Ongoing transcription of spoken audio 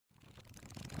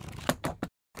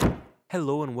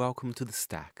Hello and welcome to The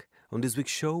Stack. On this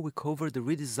week's show, we cover the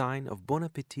redesign of Bon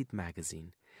Appetit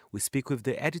magazine. We speak with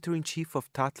the editor-in-chief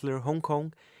of Tatler Hong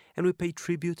Kong, and we pay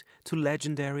tribute to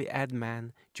legendary ad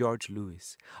man George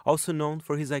Lewis, also known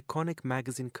for his iconic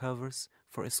magazine covers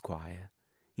for Esquire.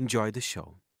 Enjoy the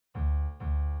show.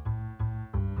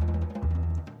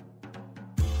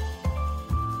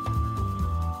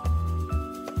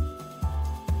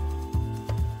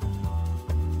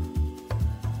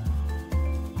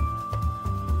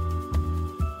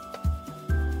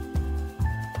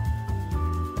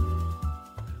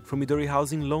 From Midori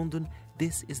House in London,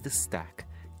 this is The Stack,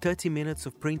 30 minutes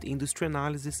of print industry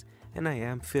analysis, and I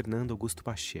am Fernando Augusto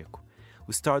Pacheco.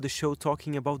 We start the show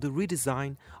talking about the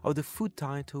redesign of the food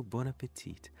title Bon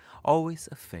Appetit, always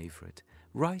a favorite,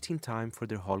 right in time for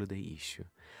their holiday issue.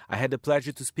 I had the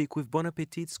pleasure to speak with Bon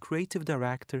Appetit's creative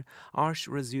director, Arsh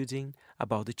Razuddin,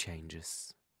 about the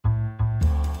changes.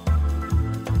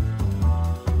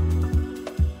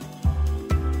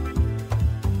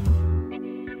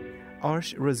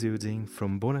 Arsh Razuddin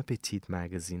from Bon Appetit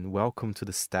magazine, welcome to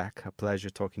The Stack. A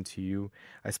pleasure talking to you.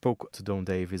 I spoke to Don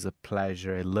Davis, a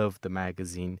pleasure. I love the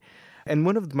magazine. And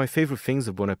one of my favorite things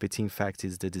of Bon Appetit, in fact,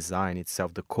 is the design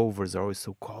itself. The covers are always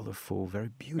so colorful,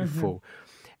 very beautiful.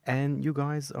 And you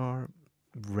guys are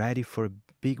ready for a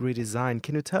big redesign.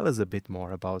 Can you tell us a bit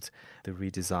more about the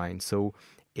redesign? So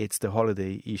it's the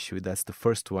holiday issue. That's the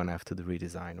first one after the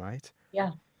redesign, right?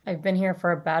 Yeah, I've been here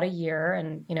for about a year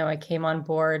and, I came on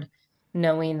board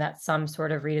knowing that some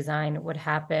sort of redesign would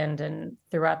happen. And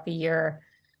throughout the year,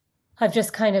 I've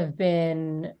just kind of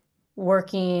been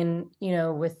working,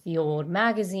 with the old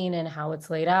magazine and how it's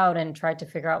laid out and tried to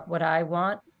figure out what I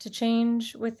want to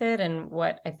change with it and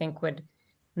what I think would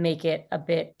make it a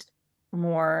bit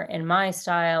more in my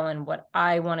style and what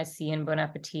I want to see in Bon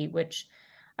Appetit, which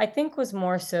I think was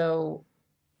more so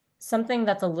something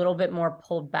that's a little bit more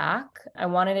pulled back. I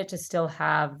wanted it to still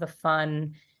have the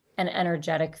fun and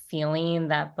energetic feeling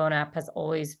that Bon App has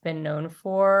always been known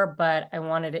for, but I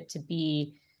wanted it to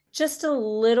be just a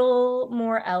little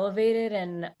more elevated.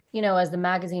 And, as the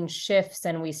magazine shifts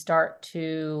and we start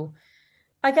to,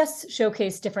 I guess,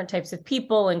 showcase different types of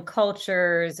people and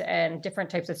cultures and different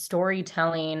types of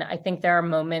storytelling, I think there are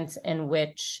moments in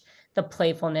which the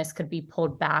playfulness could be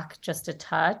pulled back just a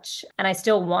touch. And I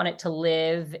still want it to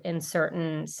live in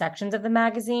certain sections of the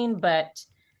magazine, but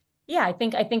yeah, I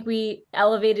think we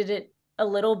elevated it a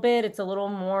little bit. It's a little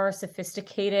more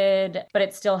sophisticated, but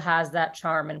it still has that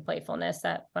charm and playfulness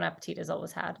that Bon Appetit has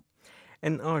always had.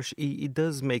 And Arsh, it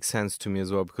does make sense to me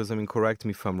as well, because, correct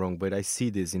me if I'm wrong, but I see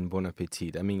this in Bon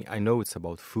Appetit. I know it's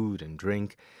about food and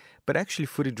drink, but actually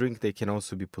food and drink, they can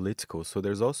also be political. So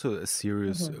there's also a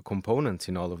serious component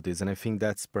in all of this. And I think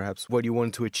that's perhaps what you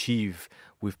want to achieve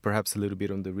with perhaps a little bit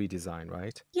on the redesign,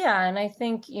 right? Yeah, and I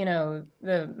think,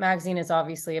 the magazine is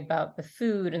obviously about the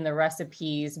food and the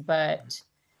recipes, but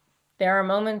there are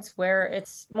moments where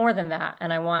it's more than that.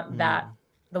 And I want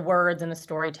the words and the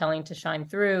storytelling to shine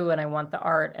through, and I want the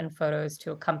art and photos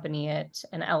to accompany it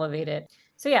and elevate it.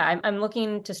 So yeah, I'm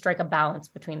looking to strike a balance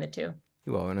between the two.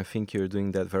 Well, and I think you're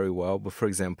doing that very well. But for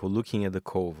example, looking at the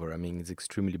cover, it's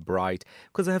extremely bright.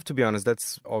 Because I have to be honest,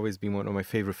 that's always been one of my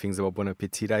favorite things about Bon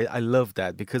Appetit. I love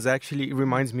that because actually it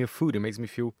reminds me of food. It makes me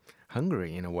feel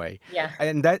hungry in a way. Yeah.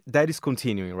 And that is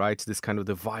continuing, right? This kind of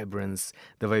the vibrance,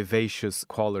 the vivacious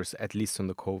colors, at least on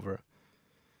the cover.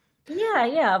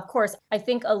 Yeah, of course. I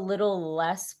think a little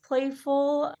less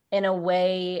playful in a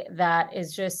way that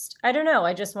is just, I don't know,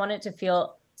 I just want it to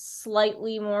feel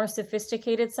slightly more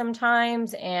sophisticated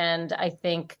sometimes. And I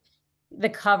think the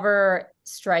cover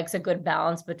strikes a good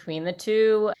balance between the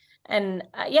two. And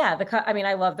yeah,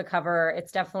 I love the cover.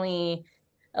 It's definitely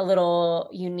a little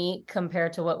unique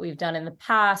compared to what we've done in the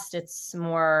past. It's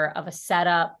more of a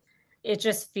setup. It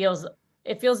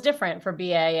feels different for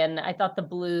BA. And I thought the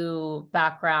blue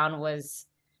background was,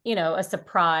 a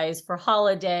surprise for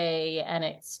holiday, and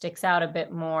it sticks out a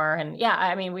bit more. And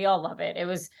yeah, we all love it.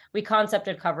 We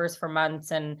concepted covers for months,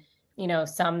 and,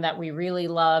 some that we really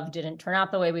loved didn't turn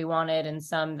out the way we wanted, and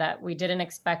some that we didn't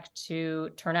expect to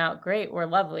turn out great were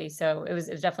lovely. So it was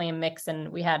definitely a mix, and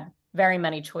we had very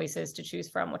many choices to choose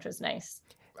from, which was nice.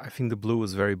 I think the blue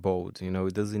was very bold.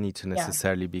 It doesn't need to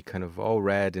necessarily be kind of all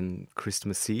red and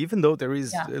Christmassy, even though there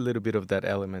is a little bit of that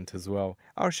element as well.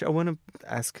 Arsh, I want to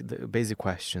ask the basic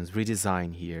questions.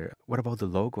 Redesign here. What about the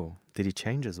logo? Did it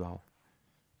change as well?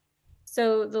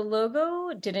 So the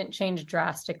logo didn't change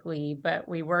drastically, but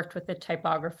we worked with the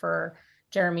typographer,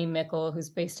 Jeremy Mickle,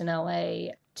 who's based in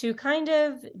LA, to kind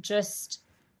of just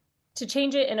to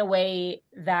change it in a way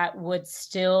that would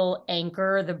still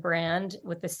anchor the brand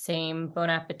with the same Bon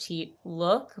Appetit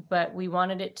look, but we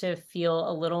wanted it to feel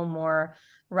a little more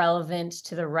relevant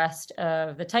to the rest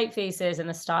of the typefaces and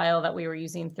the style that we were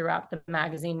using throughout the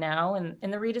magazine now and in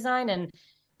the redesign. And,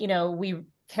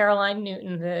 Caroline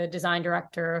Newton, the design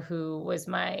director, who was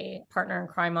my partner in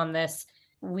crime on this,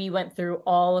 we went through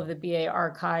all of the BA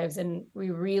archives and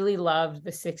we really loved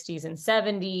the 60s and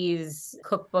 70s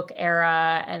cookbook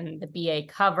era and the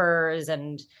BA covers.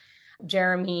 And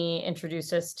Jeremy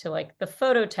introduced us to like the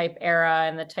phototype era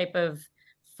and the type of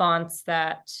fonts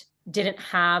that didn't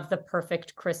have the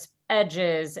perfect crisp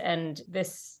edges. And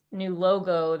this new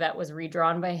logo that was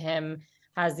redrawn by him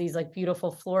has these like beautiful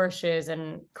flourishes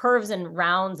and curves and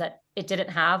rounds that it didn't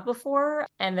have before.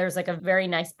 And there's like a very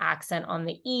nice accent on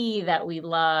the E that we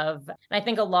love. And I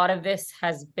think a lot of this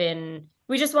has been,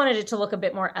 we just wanted it to look a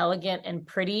bit more elegant and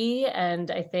pretty.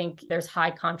 And I think there's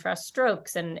high contrast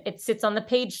strokes and it sits on the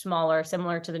page smaller,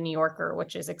 similar to the New Yorker,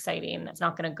 which is exciting. It's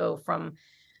not going to go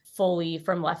fully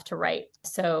from left to right.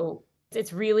 So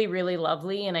it's really, really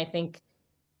lovely. And I think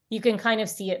you can kind of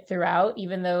see it throughout,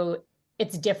 even though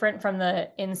it's different from the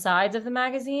insides of the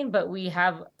magazine, but we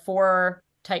have 4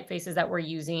 typefaces that we're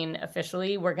using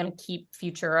officially. We're going to keep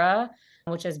Futura,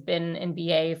 which has been in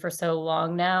BA for so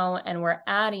long now, and we're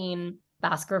adding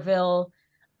Baskerville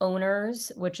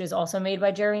Owners, which is also made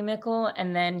by Jerry Mickle.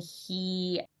 And then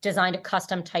he designed a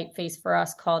custom typeface for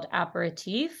us called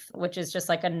Aperitif, which is just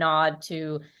like a nod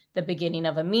to the beginning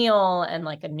of a meal and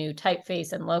like a new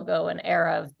typeface and logo and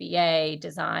era of BA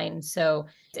design. So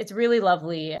it's really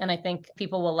lovely. And I think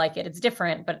people will like it. It's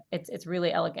different, but it's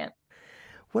really elegant.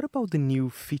 What about the new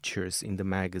features in the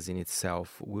magazine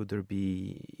itself? Will there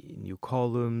be new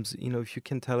columns? If you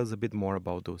can tell us a bit more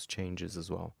about those changes as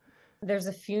well. There's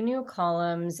a few new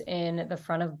columns in the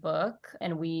front of book,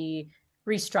 and we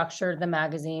restructured the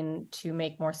magazine to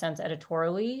make more sense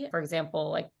editorially. For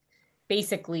example, like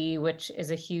Basically, which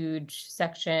is a huge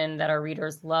section that our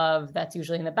readers love, that's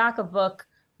usually in the back of book,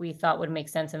 we thought would make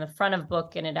sense in the front of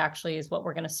book, and it actually is what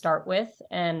we're going to start with.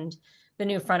 And the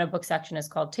new front of book section is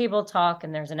called Table Talk,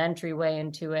 and there's an entryway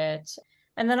into it.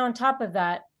 And then on top of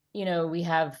that, we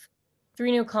have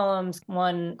 3 new columns,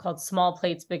 one called Small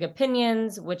Plates, Big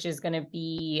Opinions, which is going to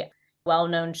be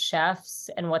well-known chefs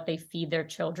and what they feed their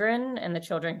children. And the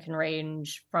children can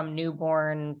range from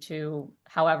newborn to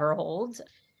however old.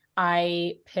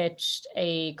 I pitched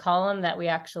a column that we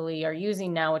actually are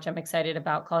using now, which I'm excited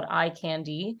about, called Eye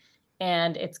Candy.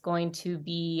 And it's going to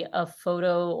be a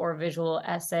photo or visual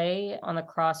essay on the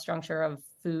cross juncture of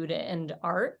food and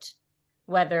art,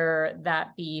 whether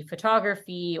that be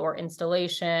photography or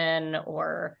installation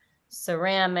or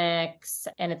ceramics.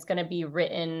 And it's going to be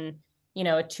written, a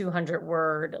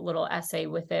 200-word little essay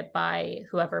with it by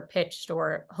whoever pitched,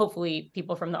 or hopefully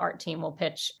people from the art team will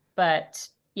pitch. But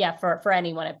yeah, for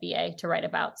anyone at BA to write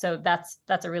about. So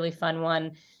that's a really fun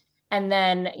one. And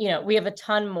then, we have a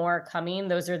ton more coming.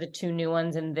 Those are the 2 new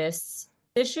ones in this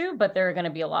issue, but there are going to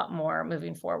be a lot more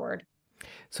moving forward.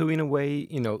 So in a way,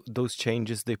 those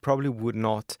changes, they probably would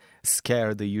not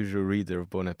scare the usual reader of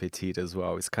Bon Appetit as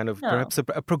well. It's kind of perhaps a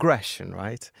progression,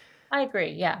 right? I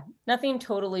agree. Yeah. Nothing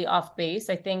totally off base.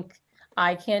 I think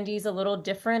Eye Candy is a little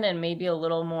different and maybe a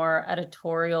little more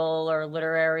editorial or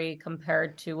literary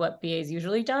compared to what BA's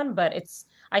usually done, but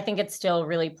I think it's still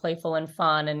really playful and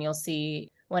fun, and you'll see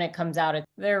when it comes out,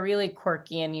 they're really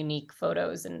quirky and unique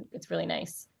photos, and it's really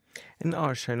nice. And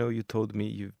Arsh, I know you told me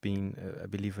you've been, I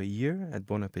believe, a year at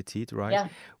Bon Appetit, right? Yeah.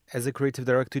 As a creative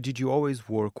director, did you always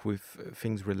work with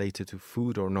things related to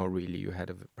food, or not really? You had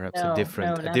perhaps a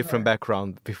different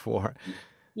background before.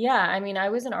 Yeah, I mean, I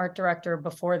was an art director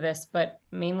before this, but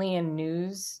mainly in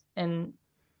news and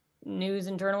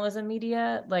journalism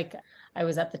media. Like I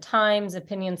was at the Times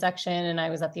opinion section, and I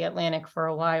was at the Atlantic for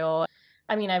a while.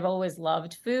 I mean, I've always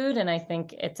loved food, and I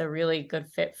think it's a really good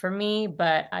fit for me,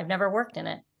 but I've never worked in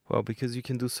it. Well, because you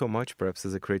can do so much, perhaps,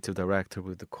 as a creative director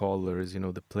with the colors,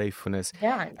 the playfulness.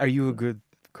 Yeah. Are you a good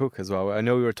cook as well? I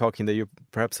know you were talking that you're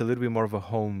perhaps a little bit more of a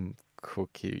home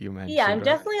cook, you mentioned. Yeah, I'm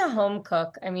definitely a home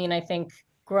cook. I mean, I think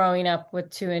growing up with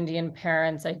 2 Indian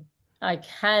parents, I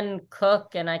can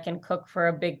cook, and I can cook for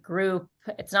a big group.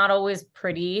 It's not always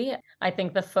pretty. I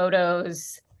think the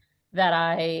photos that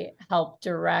I help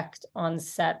direct on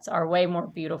sets are way more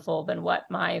beautiful than what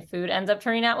my food ends up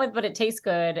turning out with, but it tastes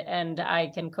good, and I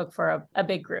can cook for a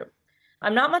big group.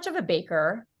 I'm not much of a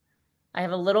baker. I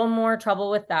have a little more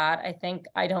trouble with that. I think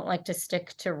I don't like to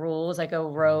stick to rules. I go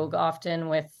rogue often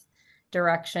with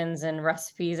directions and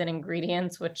recipes and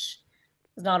ingredients, which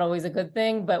is not always a good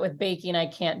thing, but with baking, I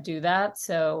can't do that.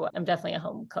 So I'm definitely a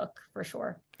home cook for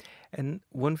sure. And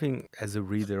one thing as a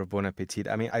reader of Bon Appetit,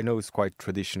 I mean, I know it's quite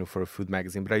traditional for a food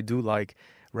magazine, but I do like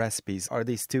recipes. Are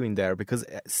they still in there? Because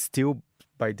still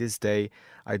by this day,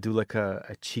 I do like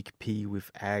a chickpea with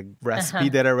egg recipe Uh-huh.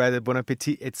 that I read at Bon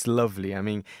Appetit. It's lovely. I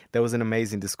mean, that was an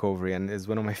amazing discovery and is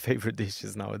one of my favorite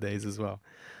dishes nowadays as well.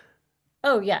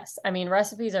 Oh, yes. I mean,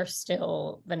 recipes are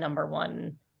still the number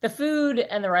one. The food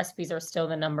and the recipes are still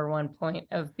the number one point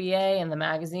of BA and the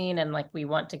magazine. And like we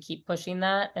want to keep pushing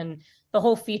that. And the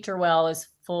whole feature well is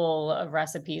full of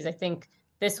recipes. I think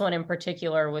this one in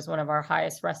particular was one of our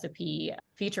highest recipe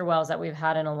feature wells that we've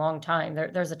had in a long time.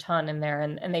 There's a ton in there,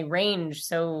 and they range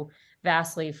so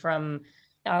vastly from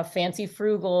a fancy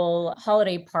frugal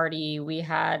holiday party. We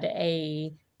had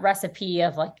a recipe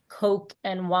of like Coke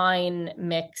and wine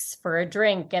mix for a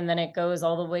drink, and then it goes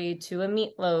all the way to a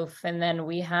meatloaf. And then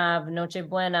we have Noche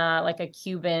Buena, like a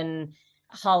Cuban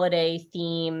holiday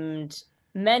themed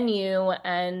menu,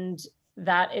 and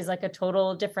that is like a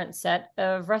total different set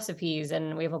of recipes.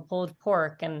 And we have a pulled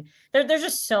pork, and there's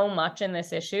just so much in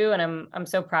this issue, and I'm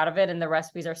so proud of it. And the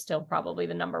recipes are still probably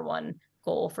the number one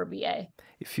goal for BA.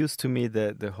 It feels to me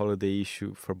that the holiday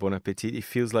issue for Bon Appetit, it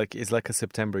feels like it's like a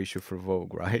September issue for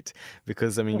Vogue, right?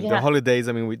 Because I mean, the Yeah. holidays,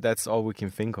 I mean, that's all we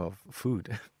can think of,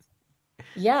 food.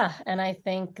 Yeah, and I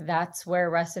think that's where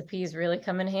recipes really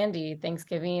come in handy.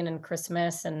 Thanksgiving and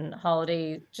Christmas and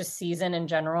holiday just season in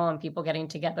general and people getting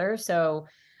together. So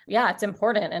yeah, it's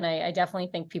important. And I definitely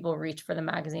think people reach for the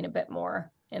magazine a bit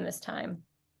more in this time.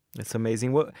 It's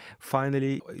amazing. Well,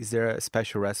 finally, is there a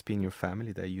special recipe in your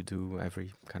family that you do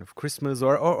every kind of Christmas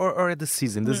or at the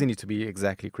season? Doesn't Mhm. need to be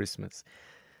exactly Christmas.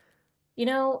 You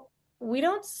know, we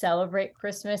don't celebrate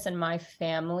Christmas in my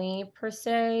family per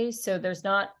se. So there's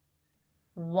not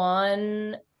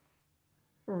one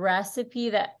recipe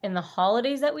that in the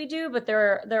holidays that we do, but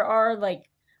there are like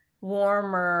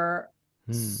warmer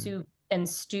Hmm. soup and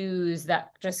stews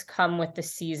that just come with the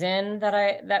season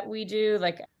that we do.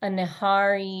 Like a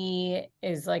nihari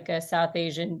is like a South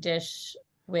Asian dish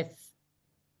with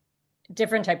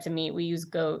different types of meat. We use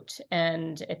goat,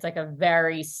 and it's like a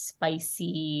very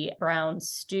spicy brown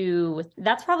stew with,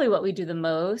 that's probably what we do the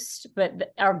most.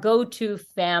 But our go-to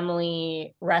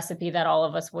family recipe that all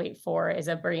of us wait for is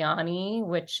a biryani,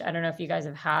 which I don't know if you guys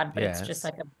have had, but it's just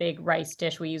Yes. like a big rice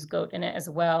dish. We use goat in it as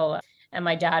well, and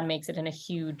my dad makes it in a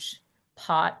huge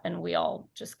pot, and we all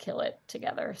just kill it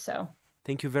together. So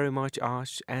Thank you very much,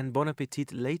 Ash. And Bon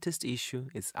Appetit latest issue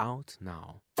is out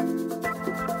now.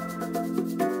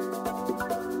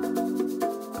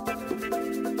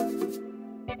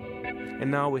 And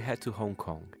now we head to Hong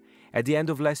Kong. At the end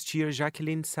of last year,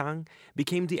 Jacqueline Sang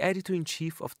became the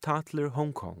editor-in-chief of Tatler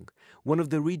Hong Kong, one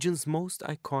of the region's most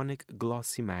iconic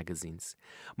glossy magazines.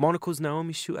 Monaco's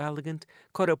Naomi Shu Elegant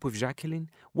caught up with Jacqueline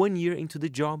 1 year into the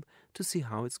job to see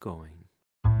how it's going.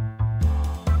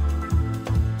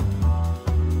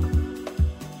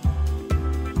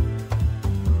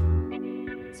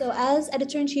 So, as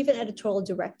editor in chief and editorial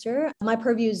director, my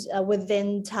purview is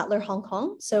within Tatler Hong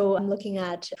Kong. So, I'm looking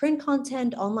at print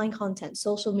content, online content,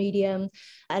 social media,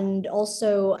 and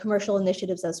also commercial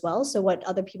initiatives as well. So, what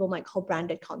other people might call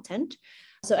branded content.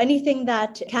 So, anything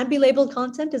that can be labeled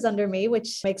content is under me,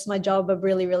 which makes my job a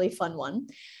really, really fun one.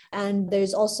 And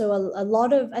there's also a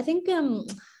lot of, I think, I'm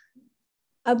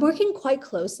working quite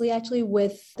closely actually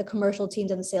with the commercial teams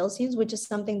and the sales teams, which is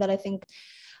something that I think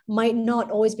might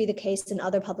not always be the case in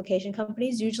other publication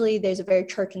companies. Usually there's a very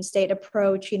church and state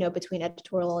approach, between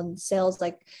editorial and sales.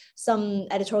 Like some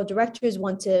editorial directors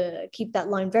want to keep that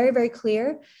line very, very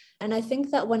clear. And I think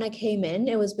that when I came in,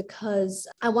 it was because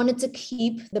I wanted to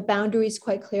keep the boundaries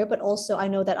quite clear, but also I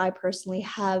know that I personally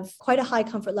have quite a high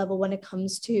comfort level when it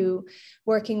comes to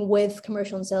working with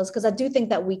commercial and sales, because I do think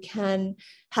that we can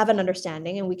have an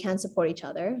understanding and we can support each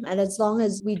other. And as long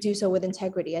as we do so with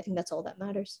integrity, I think that's all that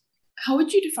matters. How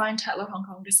would you define Tatler Hong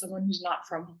Kong to someone who's not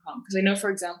from Hong Kong? Because I know, for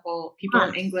example, people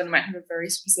in England might have a very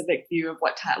specific view of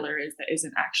what Tatler is that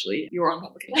isn't actually your own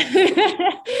publication.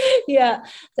 Yeah,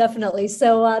 definitely.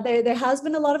 So there has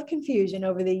been a lot of confusion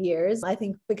over the years. I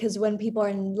think because when people are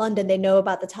in London, they know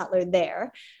about the Tatler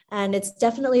there. And it's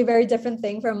definitely a very different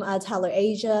thing from Tatler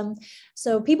Asia.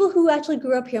 So people who actually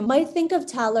grew up here might think of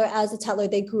Tatler as a Tatler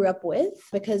they grew up with,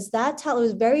 because that Tatler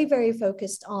was very, very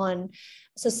focused on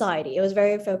society. It was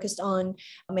very focused on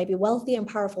maybe wealthy and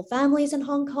powerful families in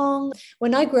Hong Kong.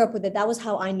 When I grew up with it, that was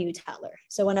how I knew Tatler.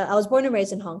 So when I was born and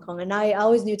raised in Hong Kong, and I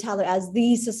always knew Tatler as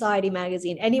the society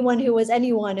magazine. Anyone who was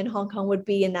anyone in Hong Kong would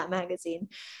be in that magazine.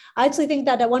 I actually think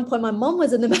that at one point my mom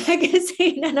was in the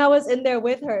magazine and I was in there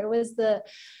with her. It was the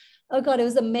Oh God, it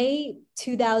was a May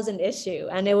 2000 issue.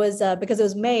 And it was because it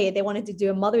was May, they wanted to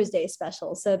do a Mother's Day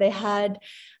special. So they had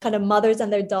kind of mothers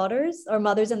and their daughters or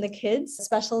mothers and the kids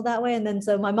special that way. And then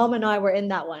so my mom and I were in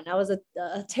that one. I was a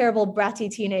terrible bratty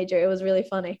teenager. It was really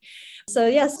funny. So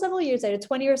yeah, several years later,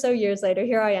 20 or so years later,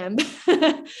 here I am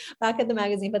back at the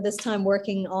magazine, but this time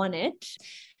working on it.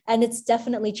 And it's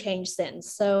definitely changed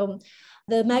since. So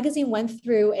the magazine went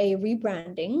through a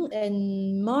rebranding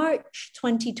in March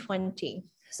 2020.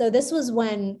 So this was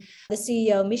when the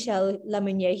CEO, Michel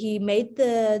Lameunier, he made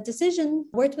the decision,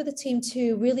 worked with the team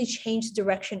to really change the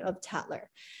direction of Tatler.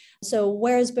 So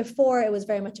whereas before it was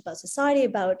very much about society,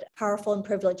 about powerful and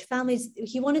privileged families,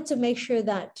 he wanted to make sure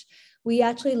that we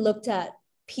actually looked at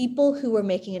people who were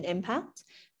making an impact,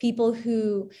 people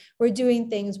who were doing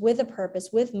things with a purpose,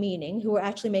 with meaning, who were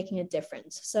actually making a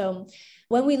difference. So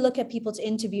when we look at people to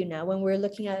interview now, when we're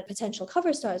looking at potential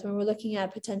cover stars, when we're looking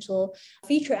at potential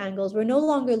feature angles, we're no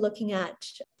longer looking at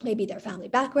maybe their family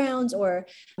backgrounds or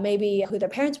maybe who their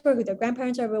parents were, who their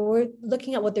grandparents are, but we're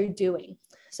looking at what they're doing.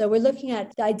 So we're looking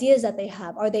at the ideas that they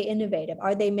have. Are they innovative?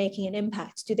 Are they making an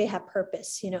impact? Do they have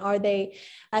purpose? Are they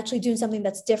actually doing something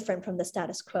that's different from the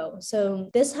status quo? So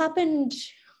this happened,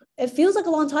 it feels like a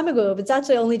long time ago, but it's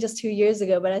actually only just 2 years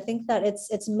ago. But I think that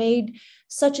it's made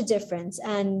such a difference.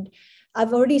 And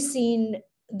I've already seen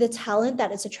the talent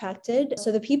that it's attracted. So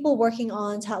the people working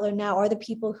on Tatler now are the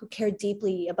people who care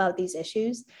deeply about these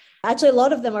issues. Actually, a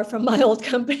lot of them are from my old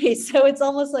company. So it's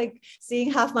almost like seeing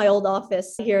half my old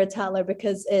office here at Tatler,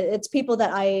 because it's people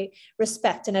that I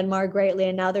respect and admire greatly.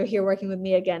 And now they're here working with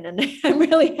me again. And I'm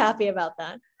really happy about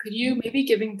that. Could you maybe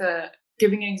giving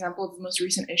an example of the most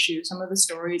recent issue, some of the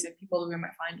stories and people we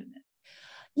might find in it?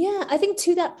 Yeah, I think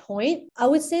to that point, I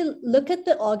would say look at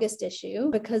the August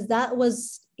issue, because that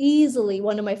was easily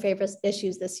one of my favorite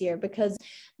issues this year, because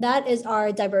that is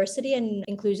our diversity and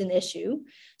inclusion issue.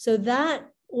 So that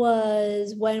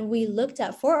was when we looked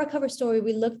at, for our cover story,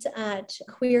 we looked at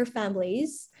queer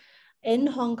families in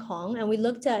Hong Kong, and we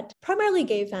looked at primarily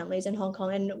gay families in Hong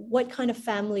Kong and what kind of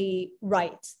family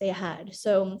rights they had.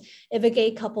 So if a gay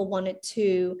couple wanted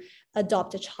to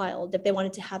adopt a child, if they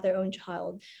wanted to have their own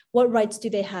child, what rights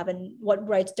do they have and what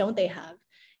rights don't they have?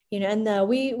 And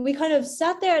we kind of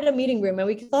sat there at a meeting room and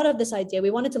we thought of this idea.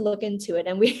 We wanted to look into it,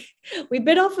 and we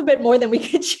bit off a bit more than we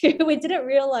could chew. We didn't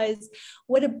realize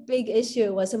what a big issue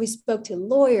it was. So we spoke to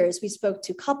lawyers, we spoke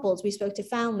to couples, we spoke to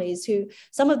families who,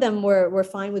 some of them were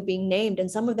fine with being named,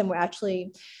 and some of them were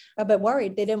actually a bit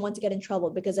worried. They didn't want to get in trouble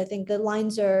because I think the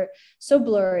lines are so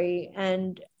blurry,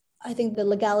 and I think the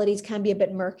legalities can be a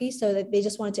bit murky, so that they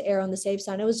just wanted to err on the safe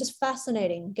side. It was just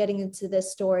fascinating getting into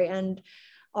this story. And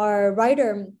our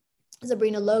writer,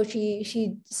 Sabrina Lowe,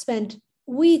 she spent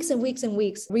weeks and weeks and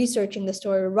weeks researching the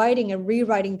story, writing and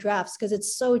rewriting drafts, because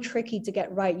it's so tricky to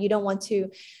get right. You don't want to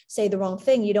say the wrong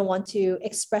thing. You don't want to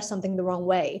express something the wrong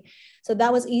way. So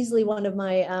that was easily one of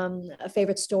my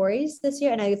favorite stories this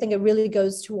year. And I think it really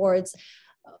goes towards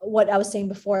what I was saying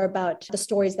before about the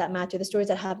stories that matter, the stories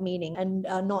that have meaning, and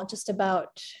not just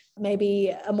about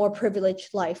maybe a more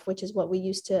privileged life, which is what we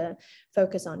used to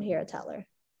focus on here at Tatler.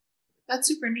 That's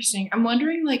super interesting. I'm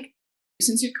wondering,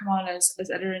 since you've come on as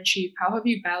editor-in-chief, how have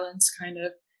you balanced kind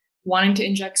of wanting to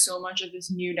inject so much of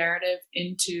this new narrative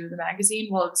into the magazine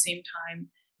while at the same time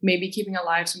maybe keeping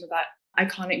alive some of that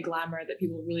iconic glamour that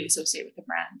people really associate with the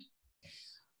brand?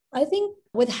 I think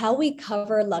with how we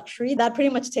cover luxury, that pretty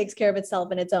much takes care of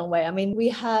itself in its own way. I mean, we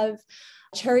have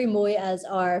Cherry Mui as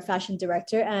our fashion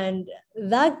director, and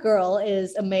that girl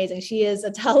is amazing. She is a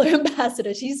Tatler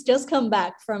ambassador. She's just come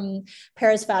back from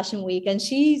Paris Fashion Week, and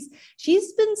she's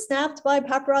been snapped by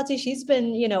paparazzi. She's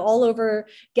been, all over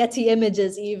Getty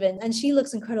Images even, and she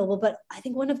looks incredible. But I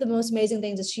think one of the most amazing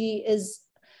things is she is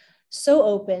so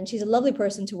open. She's a lovely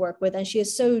person to work with, and she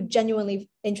is so genuinely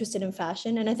interested in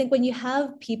fashion. And I think when you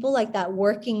have people like that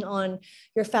working on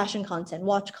your fashion content,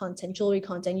 watch content, jewelry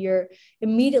content, you're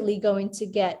immediately going to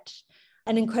get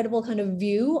an incredible kind of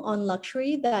view on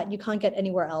luxury that you can't get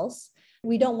anywhere else.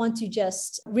 We don't want to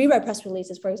just rewrite press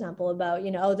releases, for example, about,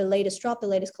 the latest drop, the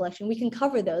latest collection. We can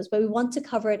cover those, but we want to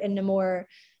cover it in a more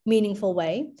meaningful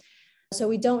way. So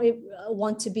we don't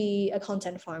want to be a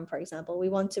content farm, for example. We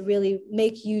want to really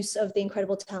make use of the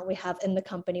incredible talent we have in the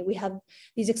company. We have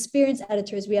these experienced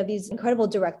editors, we have these incredible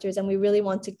directors, and we really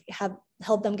want to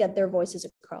help them get their voices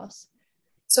across.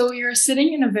 So you're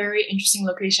sitting in a very interesting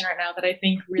location right now that I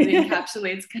think really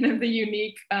encapsulates kind of the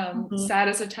unique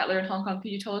status of Tatler in Hong Kong.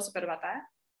 Could you tell us a bit about that?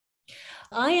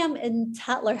 I am in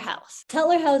Tatler House.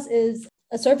 Tatler House is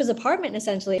a surface apartment,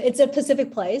 essentially. It's a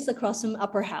Pacific Place across from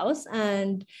Upper House.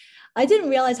 And I didn't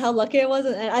realize how lucky I was.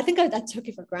 And I think I took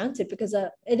it for granted because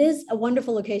it is a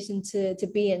wonderful location to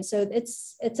be in. So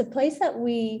it's a place that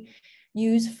we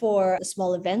use for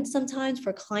small events sometimes,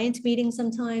 for client meetings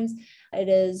sometimes. It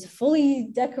is fully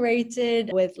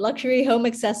decorated with luxury home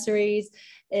accessories.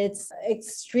 It's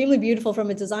extremely beautiful from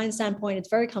a design standpoint. It's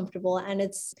very comfortable, and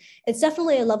it's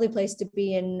definitely a lovely place to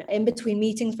be in between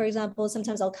meetings, for example.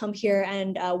 Sometimes I'll come here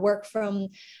and work from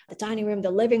the dining room,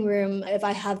 the living room, if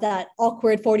I have that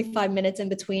awkward 45 minutes in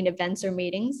between events or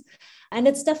meetings. And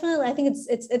it's definitely, I think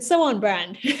it's so on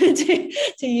brand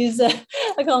to use a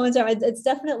common term. It's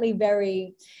definitely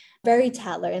very, very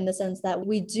Tatler in the sense that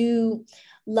we do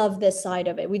love this side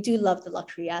of it. We do love the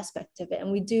luxury aspect of it.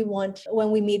 And we do want,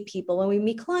 when we meet people, when we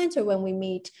meet clients or when we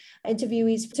meet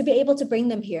interviewees, to be able to bring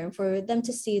them here and for them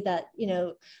to see that,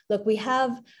 look, we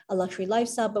have a luxury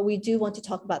lifestyle, but we do want to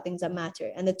talk about things that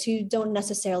matter. And the two don't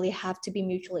necessarily have to be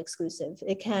mutually exclusive.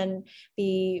 It can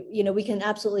be, we can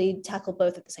absolutely tackle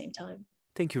both at the same time.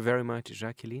 Thank you very much,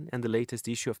 Jacqueline. And the latest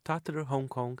issue of Tatler Hong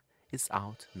Kong is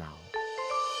out now.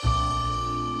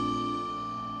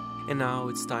 And now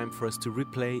it's time for us to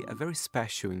replay a very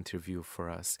special interview for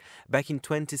us. Back in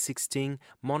 2016,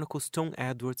 Monaco's Tom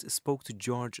Edwards spoke to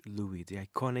George Louis, the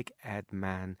iconic ad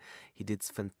man. He did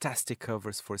fantastic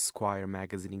covers for Esquire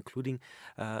magazine, including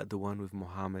the one with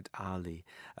Muhammad Ali.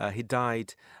 He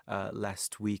died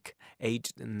last week,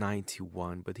 aged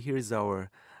 91. But here's our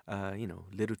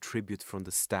little tribute from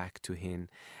the Stack to him.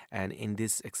 And in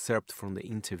this excerpt from the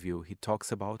interview, he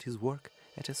talks about his work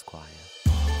at Esquire.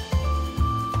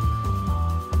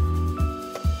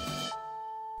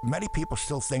 Many people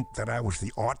still think that I was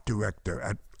the art director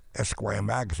at Esquire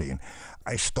magazine.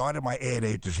 I started my ad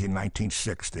agency in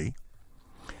 1960.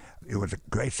 It was a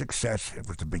great success. It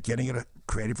was the beginning of the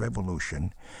creative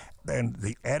revolution. Then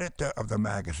the editor of the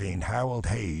magazine, Harold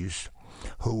Hayes,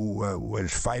 who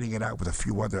was fighting it out with a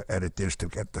few other editors to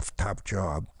get the top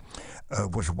job,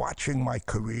 was watching my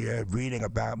career, reading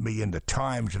about me in the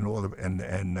Times and all of, and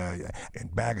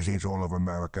magazines all over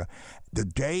America. The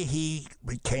day he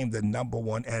became the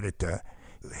 #1 editor,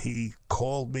 he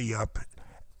called me up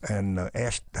and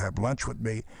asked to have lunch with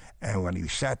me. And when he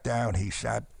sat down,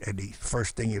 and the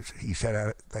first thing he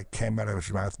said that came out of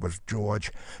his mouth was,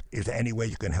 "George, is there any way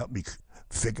you can help me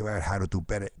figure out how to do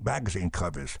better magazine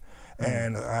covers?"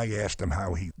 And I asked him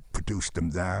how he produced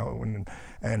them down,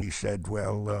 and he said,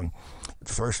 well,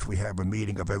 first we have a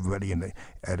meeting of everybody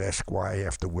at Esquire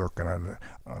after working on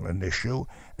an issue,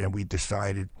 and we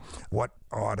decided what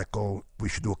article we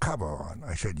should do a cover on.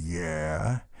 I said,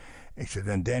 yeah. He said,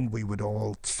 and then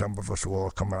some of us would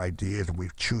all come with ideas, and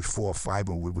we'd choose 4 or 5,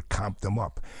 and we would comp them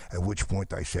up, at which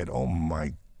point I said, oh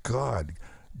my God,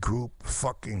 group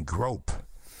fucking grope.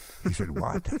 He said,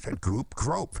 what? I said, group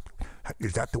grope.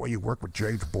 Is that the way you work with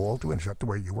James Baldwin? Is that the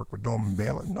way you work with Norman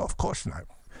Mailer? No, of course not.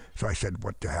 So I said,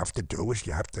 what you have to do is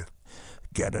you have to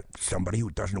get somebody who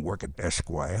doesn't work at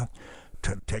Esquire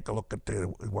to take a look at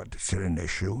what's in an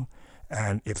issue.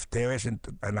 And if there isn't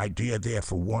an idea there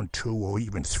for 1, 2, or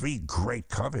even 3 great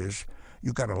covers,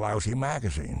 you got a lousy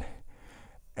magazine.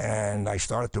 And I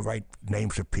started to write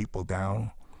names of people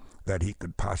down that he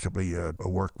could possibly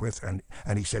work with. And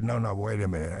he said, no, wait a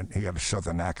minute. And he had a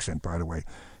Southern accent, by the way.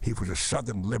 He was a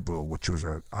Southern liberal, which was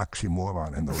an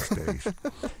oxymoron in those days.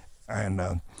 And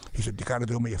he said, you got to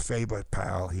do me a favor,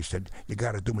 pal. He said, you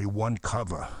got to do me 1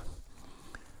 cover.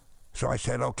 So I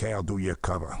said, okay, I'll do your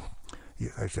cover.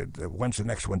 I said, when's the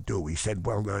next one due? He said,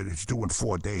 well, it's due in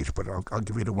 4 days, but I'll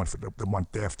give you the one for the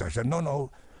month after. I said,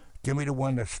 no, give me the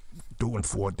one that's due in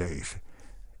 4 days.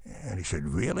 And he said,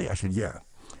 really? I said, yeah.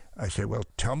 I said, well,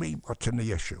 tell me what's in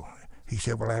the issue. He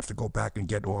said, well, I have to go back and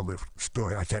get all the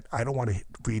stories. I said, I don't want to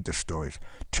read the stories.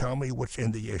 Tell me what's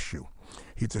in the issue.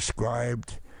 He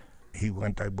described, he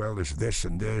went, well, there's this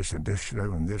and this and this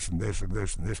and this and this and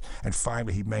this and this. And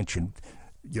finally he mentioned,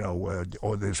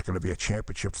 there's going to be a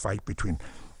championship fight between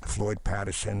Floyd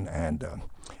Patterson and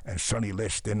Sonny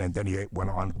Liston. And then he went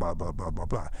on, blah, blah, blah, blah,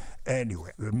 blah.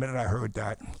 Anyway, the minute I heard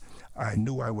that, I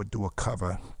knew I would do a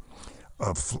cover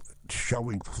of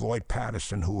showing Floyd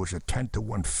Patterson, who was a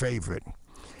 10-1 favorite,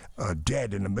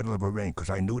 dead in the middle of a ring, because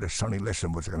I knew that Sonny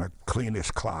Liston was going to clean his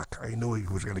clock. I knew he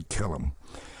was going to kill him.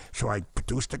 So I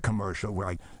produced a commercial where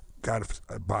I got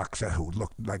a boxer who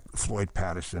looked like Floyd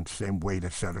Patterson, same weight,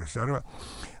 et cetera, et cetera.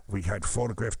 We had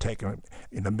photographs taken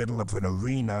in the middle of an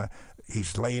arena.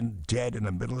 He's laying dead in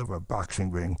the middle of a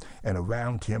boxing ring, and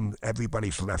around him,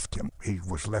 everybody's left him. He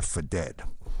was left for dead.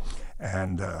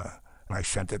 And I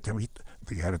sent it to him.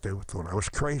 The editor thought I was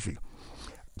crazy.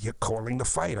 You're calling the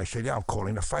fight. I said, yeah, I'm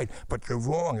calling the fight. But you're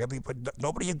wrong.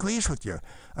 Nobody agrees with you.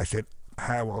 I said,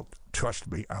 Harold,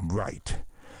 trust me, I'm right.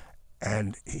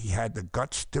 And he had the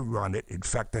guts to run it. In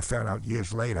fact, I found out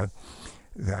years later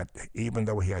that even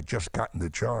though he had just gotten the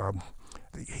job,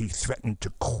 he threatened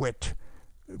to quit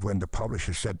when the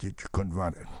publisher said that you couldn't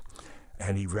run it.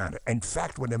 And he ran it. In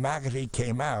fact, when the magazine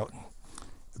came out,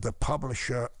 the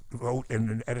publisher wrote in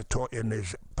an editor in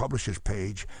his publisher's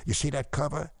page, "You see that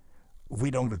cover? We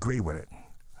don't agree with it."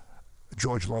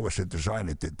 George Lois, the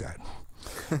designer, did that.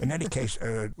 In any case,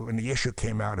 when the issue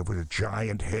came out, it was a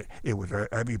giant hit. It was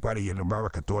everybody in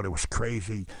America thought it was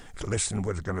crazy. Liston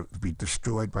was going to be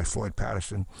destroyed by Floyd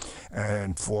Patterson,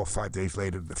 and 4 or 5 days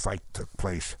later, the fight took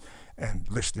place, and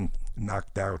Liston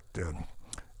knocked out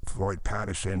Floyd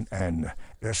Patterson, and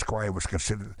Esquire was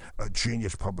considered a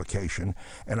genius publication.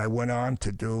 And I went on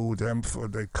to do them for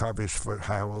the covers for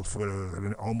Harold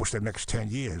for almost the next 10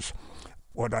 years.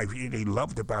 What I really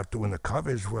loved about doing the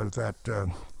covers was that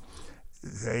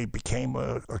they became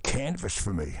a canvas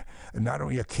for me. And not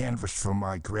only a canvas for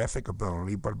my graphic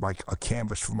ability, but a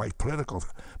canvas for my political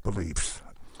beliefs.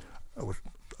 I was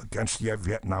against the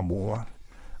Vietnam War,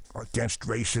 against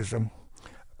racism.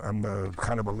 I'm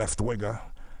kind of a left-winger.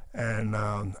 And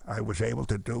I was able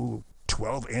to do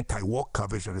 12 anti-war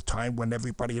covers at a time when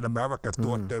everybody in America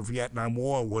thought the Vietnam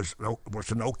War was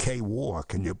an okay war.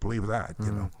 Can you believe that?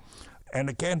 You know. And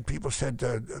again, people said,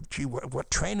 "Gee, what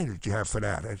training did you have for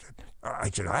that?" I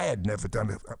said, I had never done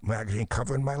a magazine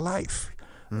cover in my life.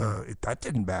 That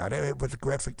didn't matter. It was a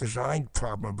graphic design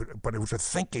problem, but it was a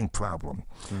thinking problem.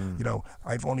 You know,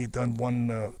 I've only done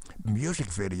one music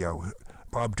video,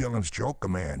 Bob Dylan's Joker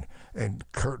Man, and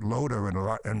Kurt Loder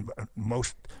and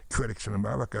most critics in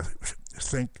America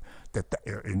think that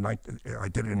I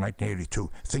did it in 1982.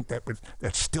 Think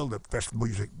that's still the best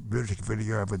music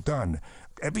video ever done.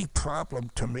 Every problem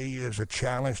to me is a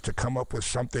challenge to come up with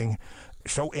something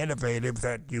so innovative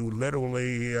that you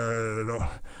literally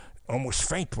almost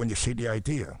faint when you see the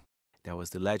idea. That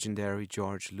was the legendary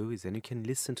George Lewis, and you can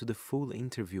listen to the full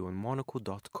interview on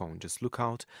Monocle.com. Just look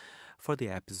out for the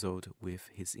episode with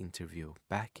his interview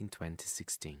back in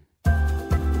 2016.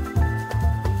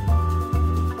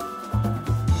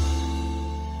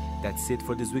 That's it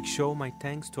for this week's show. My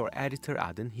thanks to our editor,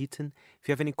 Adam Heaton. If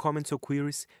you have any comments or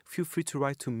queries, feel free to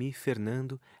write to me,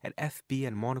 Fernando, at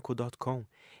fb@monocle.com.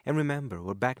 And remember,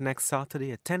 we're back next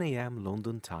Saturday at 10 a.m.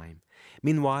 London time.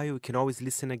 Meanwhile, you can always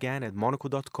listen again at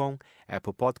monocle.com,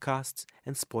 Apple Podcasts,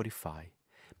 and Spotify.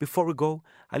 Before we go,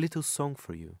 a little song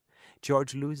for you.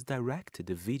 George Lewis directed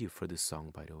the video for this song,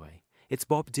 by the way. It's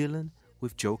Bob Dylan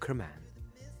with Joker Man.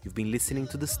 You've been listening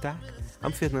to The Stack.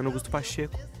 I'm Fernando Augusto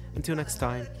Pacheco. Until next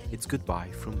time, it's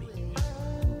goodbye from me.